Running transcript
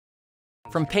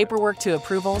From paperwork to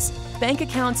approvals, bank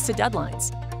accounts to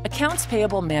deadlines, accounts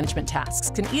payable management tasks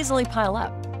can easily pile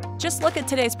up. Just look at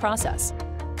today's process.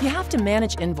 You have to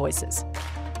manage invoices,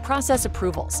 process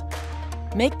approvals,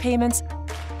 make payments,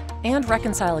 and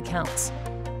reconcile accounts.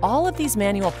 All of these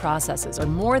manual processes are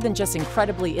more than just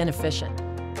incredibly inefficient.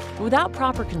 Without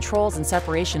proper controls and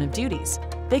separation of duties,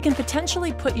 they can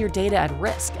potentially put your data at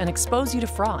risk and expose you to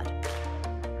fraud.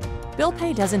 Bill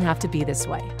pay doesn't have to be this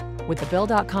way. With the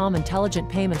Bill.com Intelligent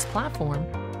Payments platform,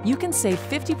 you can save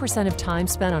 50% of time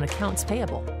spent on accounts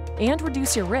payable and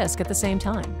reduce your risk at the same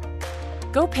time.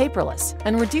 Go paperless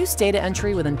and reduce data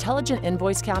entry with intelligent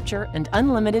invoice capture and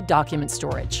unlimited document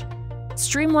storage.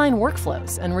 Streamline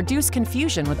workflows and reduce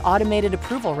confusion with automated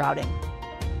approval routing.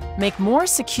 Make more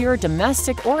secure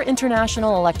domestic or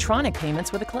international electronic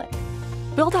payments with a click.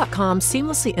 Bill.com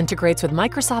seamlessly integrates with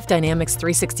Microsoft Dynamics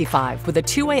 365 with a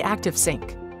two-way active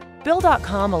sync.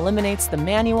 Bill.com eliminates the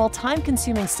manual,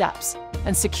 time-consuming steps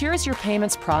and secures your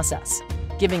payments process,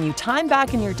 giving you time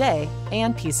back in your day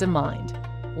and peace of mind.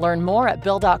 Learn more at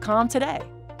Bill.com today.